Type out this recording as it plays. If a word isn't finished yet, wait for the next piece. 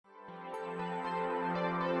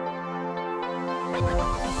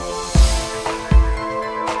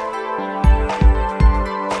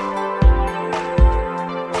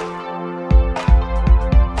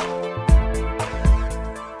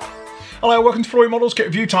Hello, welcome to Flory Models Kit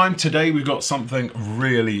Review Time. Today we've got something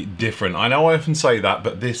really different. I know I often say that,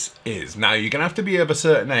 but this is. Now you're going to have to be of a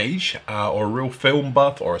certain age or a real film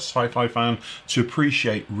buff or a sci-fi fan to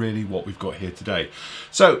appreciate really what we've got here today.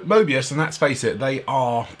 So Moebius, and let's face it, they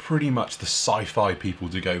are pretty much the sci-fi people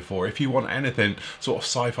to go for. If you want anything sort of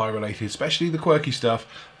sci-fi related, especially the quirky stuff,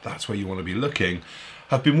 that's where you want to be looking.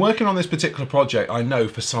 I've been working on this particular project, I know,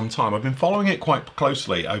 for some time. I've been following it quite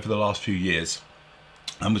closely over the last few years.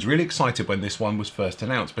 And was really excited when this one was first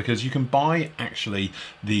announced because you can buy actually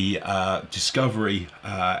the Discovery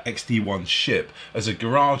XD1 ship as a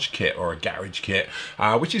garage kit or a garage kit,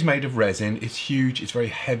 which is made of resin. It's huge, it's very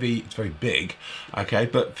heavy, it's very big, okay?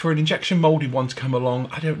 But for an injection molded one to come along,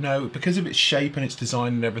 I don't know, because of its shape and its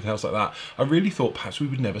design and everything else like that, I really thought perhaps we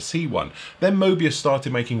would never see one. Then Moebius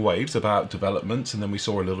started making waves about developments, and then we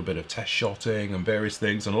saw a little bit of test shotting and various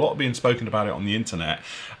things, and a lot being spoken about it on the internet.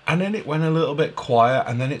 And then it went a little bit quiet,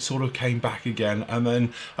 and then it sort of came back again. And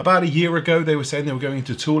then about a year ago they were saying they were going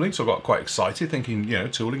into tooling, so I got quite excited thinking, you know,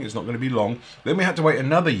 tooling is not going to be long. Then we had to wait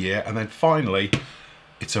another year, and then finally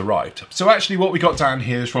it's arrived. So actually what we got down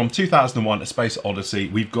here is from 2001 A Space Odyssey.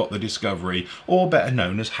 We've got the Discovery, or better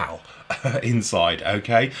known as HAL, inside,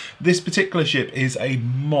 okay? This particular ship is a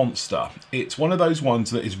monster. It's one of those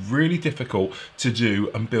ones that is really difficult to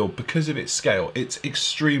do and build because of its scale. It's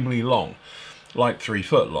extremely long, like 3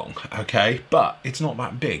 foot long, okay? But it's not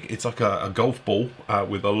that big. It's like a golf ball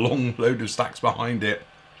with a long load of stacks behind it.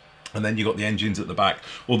 And then you've got the engines at the back,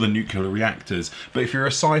 or the nuclear reactors. But if you're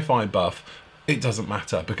a sci-fi buff, it doesn't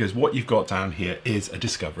matter, because what you've got down here is a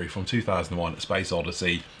Discovery from 2001 A Space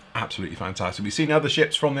Odyssey. Absolutely fantastic. We've seen other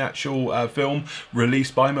ships from the actual film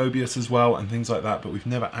released by Moebius as well and things like that, but we've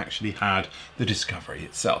never actually had the Discovery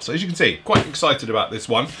itself. So as you can see, quite excited about this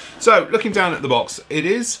one. So looking down at the box, it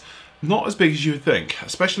is not as big as you would think,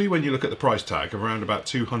 especially when you look at the price tag, around about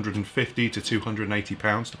 250 to 280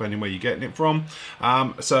 pounds, depending where you're getting it from.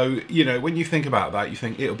 So, you know, when you think about that, you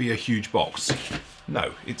think it'll be a huge box.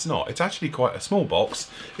 No, it's not. It's actually quite a small box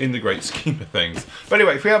in the great scheme of things. But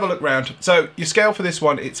anyway, if we have a look around, so your scale for this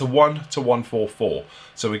one, it's a 1 to 144.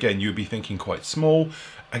 So again, you'd be thinking quite small.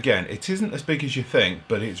 Again, it isn't as big as you think,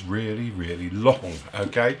 but it's really, really long,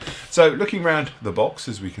 okay? So looking around the box,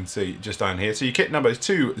 as we can see just down here, so your kit number is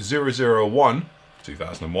 2001,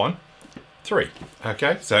 2001, 3,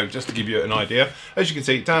 okay? So just to give you an idea, as you can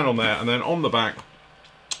see, down on there, and then on the back,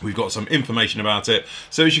 we've got some information about it.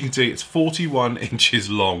 So as you can see, it's 41 inches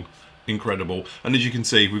long. Incredible. And as you can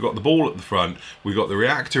see, we've got the ball at the front, we've got the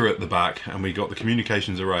reactor at the back, and we've got the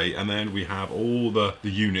communications array, and then we have all the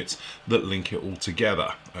units that link it all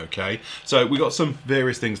together, okay? So we've got some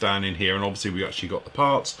various things down in here, and obviously we actually got the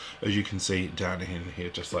parts, as you can see down in here,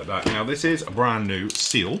 just like that. Now this is brand new,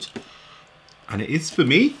 sealed, and it is for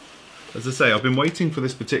me. As I say, I've been waiting for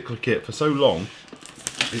this particular kit for so long.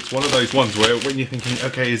 It's one of those ones where when you're thinking,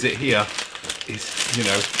 okay, is it here? Is, you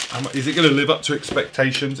know, is it going to live up to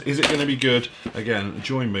expectations? Is it going to be good? Again,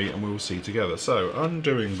 join me and we will see together. So,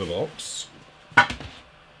 undoing the box.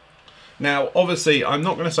 Now, obviously, I'm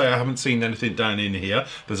not going to say I haven't seen anything down in here.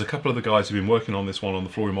 There's a couple of the guys who've been working on this one on the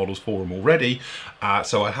Flory Models forum already.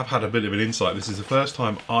 So I have had a bit of an insight. This is the first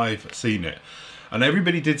time I've seen it. And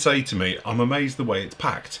everybody did say to me, I'm amazed the way it's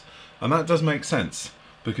packed. And that does make sense.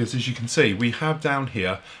 Because as you can see, we have down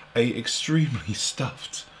here a extremely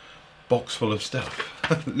stuffed box full of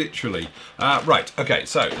stuff, literally. Right, okay,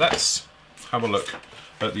 so let's have a look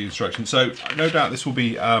at the instructions. So no doubt this will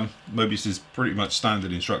be Moebius's pretty much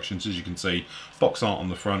standard instructions, as you can see. Box art on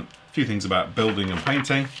the front, a few things about building and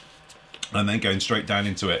painting, and then going straight down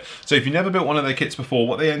into it. So if you've never built one of their kits before,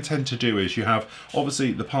 what they intend to do is you have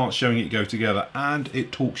obviously the parts showing it go together, and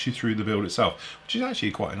it talks you through the build itself, which is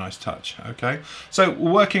actually quite a nice touch, okay? So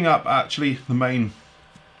we're working up actually the main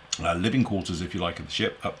living quarters, if you like, of the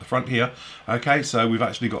ship up the front here. Okay, so we've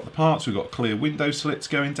actually got the parts, we've got clear window slits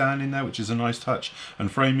going down in there, which is a nice touch,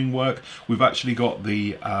 and framing work. We've actually got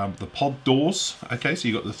the pod doors. Okay, so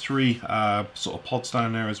you've got the 3 sort of pods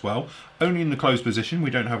down there as well, only in the closed position.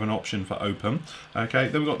 We don't have an option for open. Okay,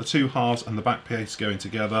 then we've got the 2 halves and the back piece going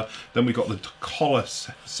together. Then we've got the collar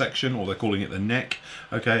section, or they're calling it the neck,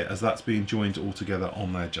 okay, as that's being joined all together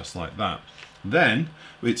on there just like that. Then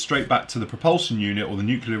it's straight back to the propulsion unit, or the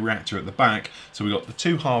nuclear reactor at the back. So we've got the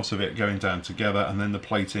 2 halves of it going down together, and then the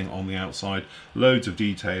plating on the outside, loads of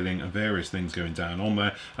detailing and various things going down on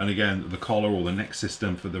there, and again the collar or the neck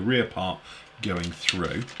system for the rear part going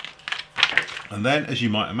through. And then, as you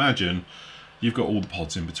might imagine, you've got all the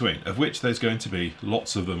pods in between, of which there's going to be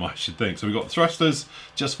lots of them, I should think. So we've got thrusters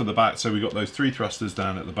just for the back, so we've got those 3 thrusters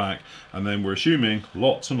down at the back, and then we're assuming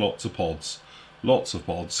lots and lots of pods lots of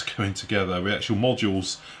pods going together with actual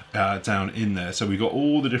modules down in there. So we've got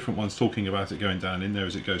all the different ones talking about it going down in there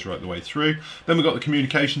as it goes right the way through. Then we've got the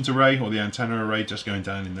communications array, or the antenna array, just going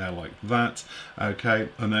down in there like that. Okay,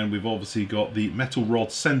 and then we've obviously got the metal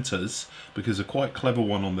rod centers, because a quite clever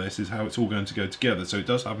one on this is how it's all going to go together. So it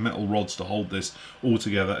does have metal rods to hold this all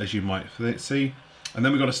together, as you might see. And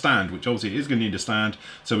then we've got a stand, which obviously is going to need a stand.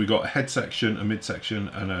 So we've got a head section, a mid section,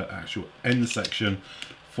 and an actual end section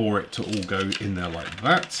for it to all go in there like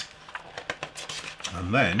that.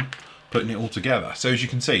 And then putting it all together. So as you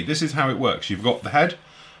can see, this is how it works. You've got the head,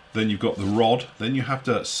 then you've got the rod, then you have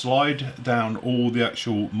to slide down all the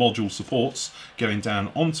actual module supports going down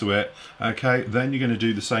onto it. Okay, then you're going to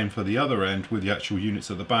do the same for the other end with the actual units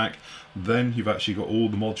at the back. Then you've actually got all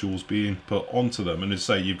the modules being put onto them, and as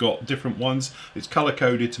I say, you've got different ones. It's color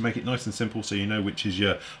coded to make it nice and simple, so you know which is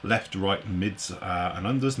your left, right, mids and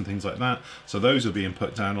unders and things like that. So those are being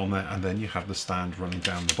put down on there, and then you have the stand running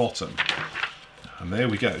down the bottom. And there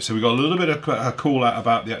we go. So we've got a little bit of a call out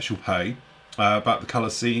about the actual pay, about the colour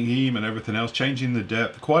scheme and everything else, changing the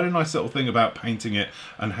depth. Quite a nice little thing about painting it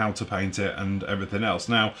and how to paint it and everything else.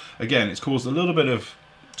 Now, again, it's caused a little bit of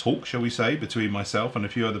talk, shall we say, between myself and a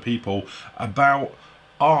few other people about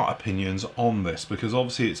our opinions on this, because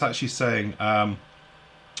obviously it's actually saying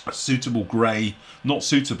suitable grey, not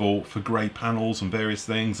suitable for grey panels and various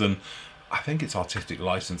things, and I think it's artistic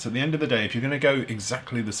license. At the end of the day, if you're going to go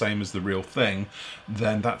exactly the same as the real thing,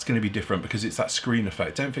 then that's going to be different, because it's that screen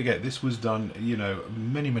effect. Don't forget, this was done, you know,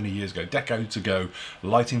 many years ago, decades ago.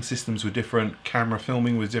 Lighting systems were different, camera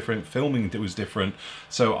filming was different, filming was different.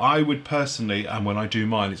 So I would personally, and when I do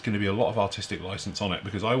mine, it's going to be a lot of artistic license on it,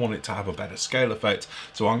 because I want it to have a better scale effect.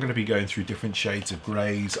 So I'm going to be going through different shades of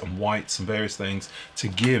greys and whites and various things to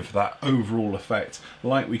give that overall effect,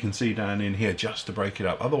 like we can see down in here, just to break it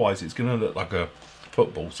up. Otherwise, it's going to look like a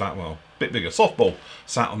football sat, well, a bit bigger, softball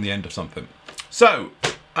sat on the end of something. So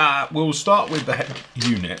we'll start with the head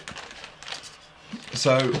unit.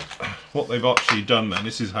 So what they've actually done then,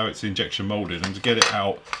 this is how it's injection molded, and to get it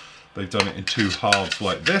out, they've done it in two halves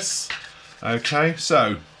like this. Okay,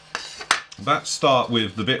 so let's start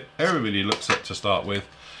with the bit everybody looks at to start with.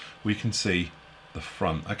 We can see the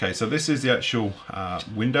front. Okay, so this is the actual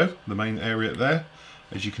window, the main area there,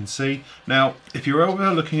 as you can see. Now, if you're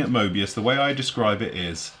over looking at Moebius, the way I describe it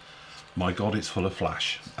is, my God, it's full of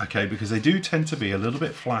flash. Okay, because they do tend to be a little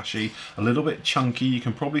bit flashy, a little bit chunky. You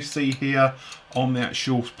can probably see here on the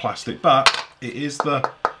actual plastic, but it's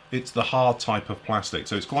the hard type of plastic,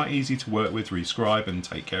 so it's quite easy to work with, rescribe and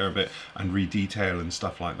take care of it and redetail and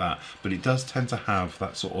stuff like that. But it does tend to have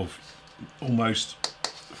that sort of almost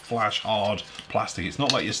flash hard plastic. It's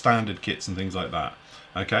not like your standard kits and things like that.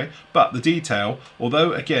 Okay, but the detail,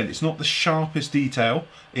 although again it's not the sharpest detail,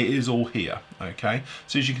 it is all here. Okay,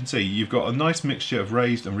 so as you can see, you've got a nice mixture of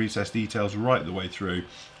raised and recessed details right the way through.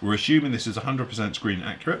 We're assuming this is 100% screen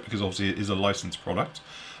accurate, because obviously it is a licensed product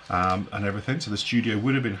and everything, so the studio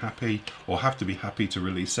would have been happy, or have to be happy, to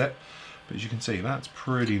release it. But as you can see, that's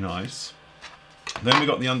pretty nice. Then we've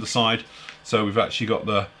got the underside, so we've actually got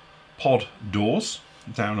the pod doors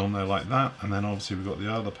down on there like that, and then obviously we've got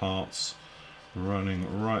the other parts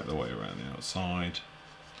running right the way around the outside,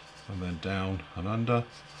 and then down and under,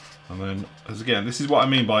 and then, as again, this is what I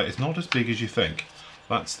mean by it's not as big as you think.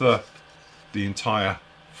 That's the entire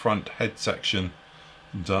front head section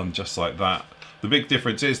done just like that. The big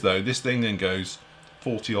difference is, though, this thing then goes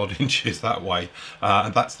 40 odd inches that way,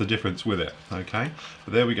 and that's the difference with it. Okay,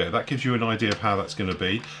 but there we go, that gives you an idea of how that's going to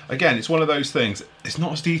be. Again, it's one of those things, it's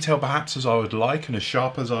not as detailed perhaps as I would like and as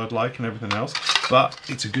sharp as I would like and everything else, but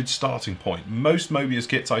it's a good starting point. Most Moebius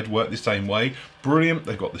kits I'd work the same way. Brilliant,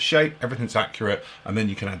 they've got the shape, everything's accurate, and then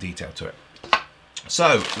you can add detail to it.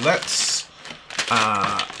 So let's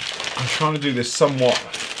I'm trying to do this somewhat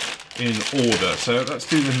in order, so let's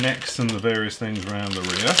do the necks and the various things around the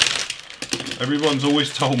rear. Everyone's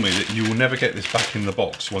always told me that you will never get this back in the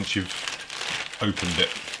box once you've opened it.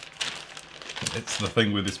 It's the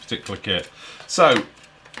thing with this particular kit. So,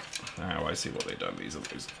 now I see what they've done. These are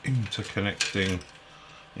those interconnecting.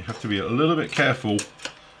 You have to be a little bit careful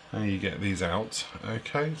how you get these out.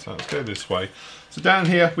 Okay, so let's go this way. So down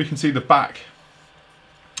here we can see the back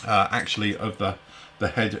actually of the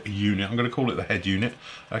head unit. I'm going to call it the head unit.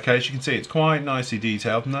 Okay, as you can see, it's quite nicely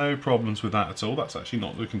detailed, no problems with that at all. That's actually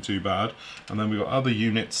not looking too bad. And then we've got other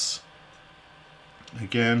units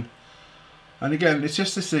again, and again, it's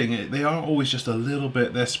just this thing, they are always just a little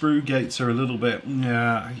bit, their sprue gates are a little bit,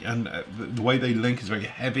 yeah, and the way they link is very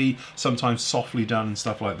heavy, sometimes softly done and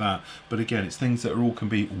stuff like that. But again, it's things that all can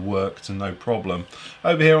be worked and no problem.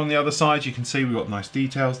 Over here on the other side, you can see we've got nice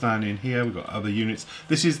details down in here. We've got other units.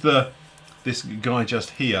 This is the this guy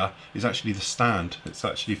just here is actually the stand. It's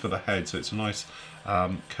actually for the head, so it's a nice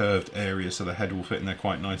curved area, so the head will fit in there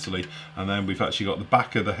quite nicely. And then we've actually got the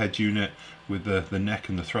back of the head unit with the neck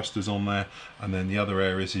and the thrusters on there, and then the other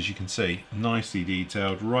areas, as you can see, nicely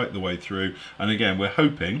detailed right the way through. And again, we're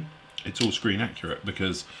hoping it's all screen accurate,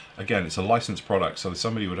 because again, it's a licensed product, so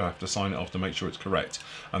somebody would have to sign it off to make sure it's correct.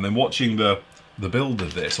 And then watching the build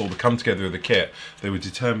of this, or the come together of the kit, they were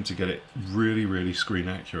determined to get it really screen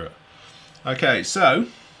accurate. Okay, so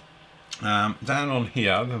down on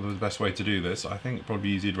here, the best way to do this, I think it'd probably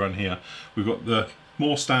be easier to run here. We've got the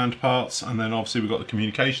more stand parts, and then obviously we've got the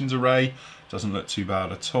communications array. Doesn't look too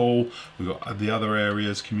bad at all. We've got the other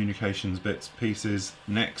areas, communications bits, pieces,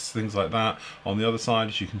 necks, things like that. On the other side,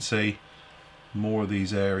 as you can see, more of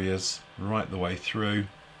these areas right the way through.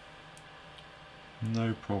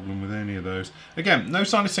 No problem with any of those. Again, no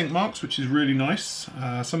sign of sink marks, which is really nice.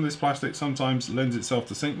 Some of this plastic sometimes lends itself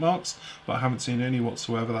to sink marks, but I haven't seen any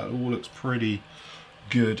whatsoever. That all looks pretty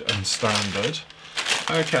good and standard.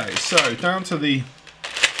 Okay, so down to the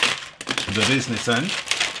business end.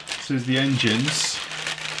 This is the engines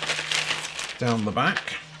down the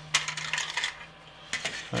back.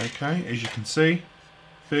 Okay, as you can see,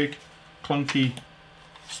 big, clunky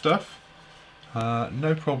stuff.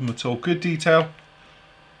 No problem at all. Good detail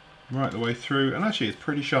right the way through, and actually it's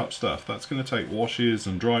pretty sharp stuff. That's going to take washes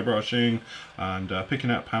and dry brushing and picking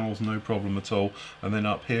out panels, no problem at all. And then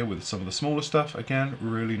up here with some of the smaller stuff, again,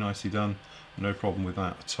 really nicely done, no problem with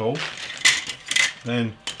that at all.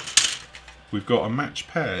 Then we've got a match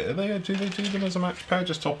pair. Do they do them as a match pair?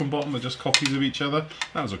 Just top and bottom are just copies of each other?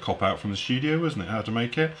 That was a cop out from the studio, wasn't it, how to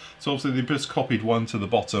make it? So obviously they just copied one to the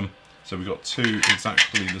bottom. So we've got two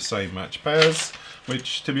exactly the same match pairs,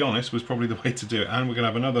 which to be honest was probably the way to do it. And we're going to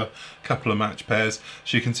have another couple of match pairs.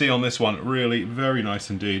 So you can see on this one, really very nice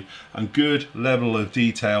indeed. And good level of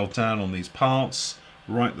detail down on these parts,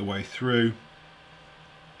 right the way through.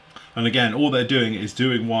 And again, all they're doing is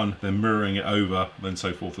doing one, then mirroring it over, then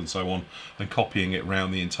so forth and so on, and copying it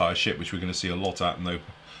around the entire ship, which we're going to see a lot at, no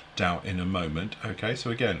doubt, in a moment. Okay, so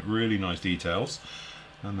again, really nice details.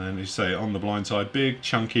 And then, as you say, on the blind side, big,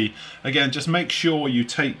 chunky. Again, just make sure you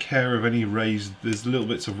take care of any raised, there's little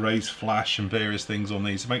bits of raised flash and various things on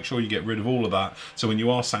these. Make sure you get rid of all of that, so when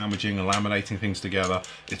you are sandwiching and laminating things together,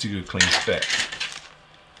 it's a good clean fit.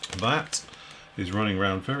 That is running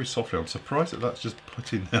around very softly. I'm surprised that that's just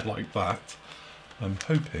put in there like that. I'm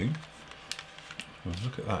hoping, we'll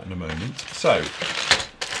look at that in a moment. So,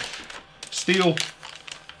 steel,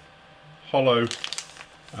 hollow,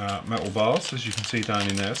 metal bars, as you can see down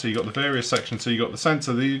in there. So you've got the various sections. So you've got the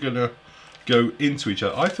centre that you're going to go into each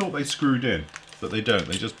other. I thought they screwed in, but they don't.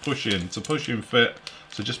 They just push in. It's a push-in fit.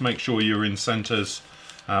 So just make sure you're in centres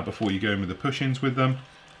before you go in with the push-ins with them.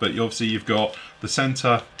 But obviously you've got the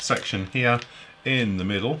centre section here in the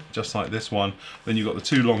middle, just like this one. Then you've got the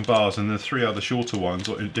two long bars, and the three other shorter ones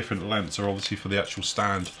in different lengths are obviously for the actual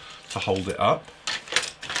stand to hold it up.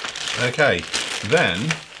 Okay, then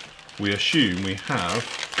we assume we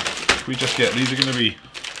have, we just get, these are going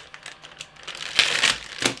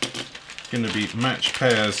to be match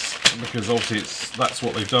pairs, because obviously that's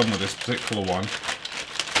what they've done with this particular one.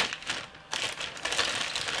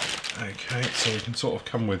 Okay, so we can sort of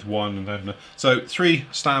come with one, and then so 3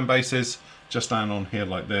 stand bases just down on here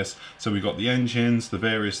like this. So we've got the engines, the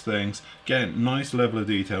various things. Again, nice level of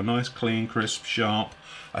detail, nice, clean, crisp, sharp.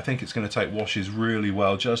 I think it's going to take washes really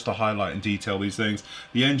well just to highlight and detail these things.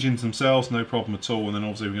 The engines themselves, no problem at all, and then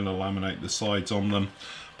obviously we're going to laminate the sides on them.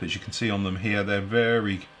 But as you can see on them here, they're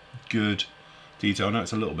very good detail. I know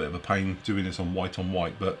it's a little bit of a pain doing this on white,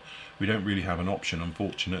 but we don't really have an option,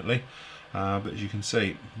 unfortunately. But as you can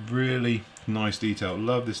see, really nice detail.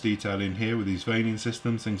 Love this detail in here with these veining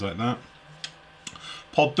systems, things like that.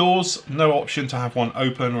 Pod doors, no option to have one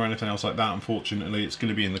open or anything else like that, unfortunately. It's going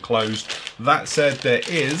to be in the closed. That said, there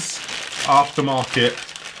is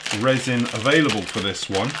aftermarket resin available for this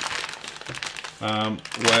one,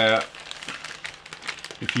 where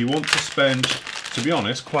if you want to spend, to be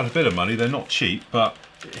honest, quite a bit of money, they're not cheap, but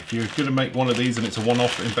if you're going to make one of these and it's a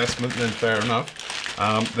one-off investment, then fair enough.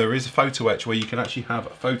 There is a photo etch where you can actually have a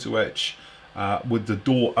photo etch with the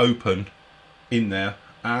door open in there,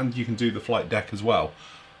 and you can do the flight deck as well.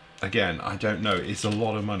 Again, I don't know, it's a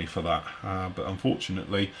lot of money for that, but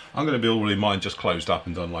unfortunately I'm going to build all in mine just closed up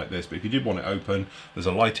and done like this. But if you did want it open, there's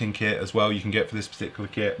a lighting kit as well you can get for this particular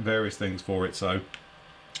kit, various things for it. So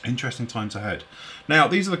interesting times ahead. Now,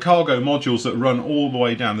 these are the cargo modules that run all the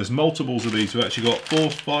way down. There's multiples of these. We've actually got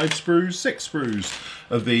 4, 5 sprues, 6 sprues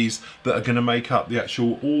of these that are going to make up the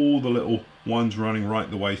actual, all the little one's running right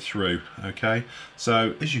the way through. Okay,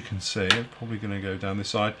 so as you can see, I'm probably going to go down this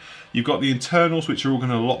side. You've got the internals, which are all going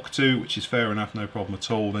to lock to, which is fair enough, no problem at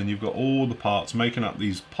all. Then you've got all the parts making up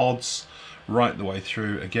these pods right the way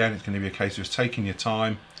through. Again, it's going to be a case of just taking your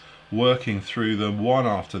time, working through them one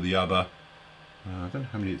after the other. I don't know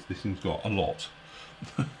how many this thing's got. A lot.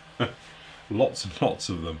 Lots and lots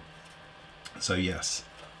of them. So yes,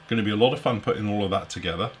 going to be a lot of fun putting all of that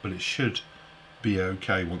together, but it should be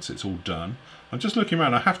okay once it's all done. I'm just looking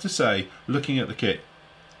around. I have to say, looking at the kit,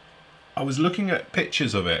 I was looking at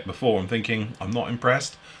pictures of it before and thinking I'm not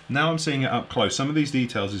impressed. Now I'm seeing it up close. Some of these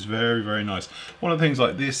details is very, very nice. One of the things,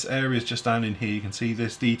 like this area is just down in here, you can see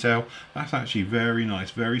this detail. That's actually very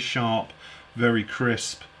nice, very sharp, very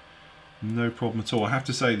crisp. No problem at all. I have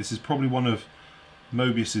to say, this is probably one of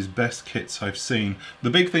Moebius's best kits I've seen. The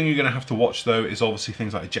big thing you're going to have to watch though is obviously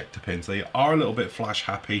things like ejector pins. They are a little bit flash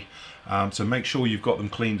happy, so make sure you've got them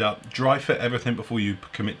cleaned up. Dry fit everything before you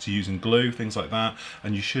commit to using glue, things like that,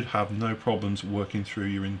 and you should have no problems working through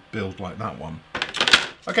your build like that one.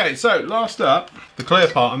 Okay, so last up, the clear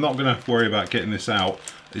part. I'm not going to worry about getting this out.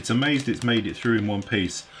 It's amazed it's made it through in one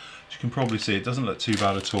piece. As you can probably see, it doesn't look too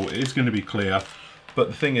bad at all. It is going to be clear. But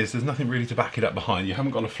the thing is, there's nothing really to back it up behind. You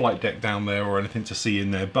haven't got a flight deck down there or anything to see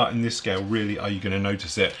in there, but in this scale, really, are you going to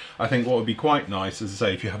notice it? I think what would be quite nice, as I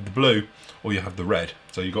say, if you have the blue or you have the red,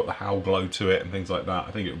 so you've got the Howl glow to it and things like that,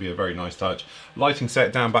 I think it would be a very nice touch. Lighting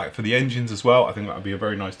set down back for the engines as well, I think that would be a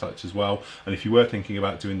very nice touch as well. And if you were thinking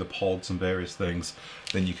about doing the pods and various things,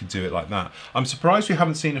 then you could do it like that. I'm surprised we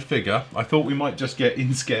haven't seen a figure. I thought we might just get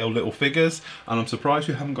in-scale little figures, and I'm surprised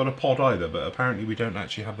we haven't got a pod either, but apparently we don't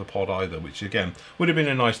actually have the pod either, which again, would have been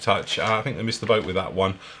a nice touch. I think they missed the boat with that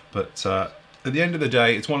one, but at the end of the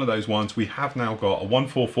day, it's one of those ones. We have now got a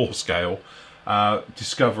 1/4/4 scale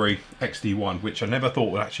Discovery XD1, which I never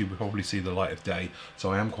thought would actually probably see the light of day,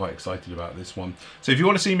 so I am quite excited about this one. So if you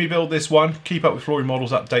want to see me build this one, keep up with Flooring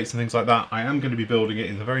Models updates and things like that. I am going to be building it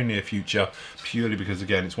in the very near future, purely because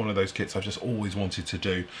again, it's one of those kits I've just always wanted to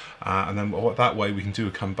do, and then that way we can do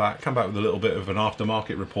a come back with a little bit of an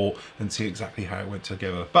aftermarket report and see exactly how it went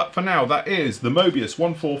together. But for now, that is the Moebius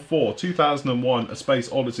 144 2001 A Space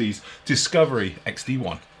Odyssey's Discovery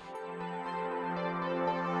XD1.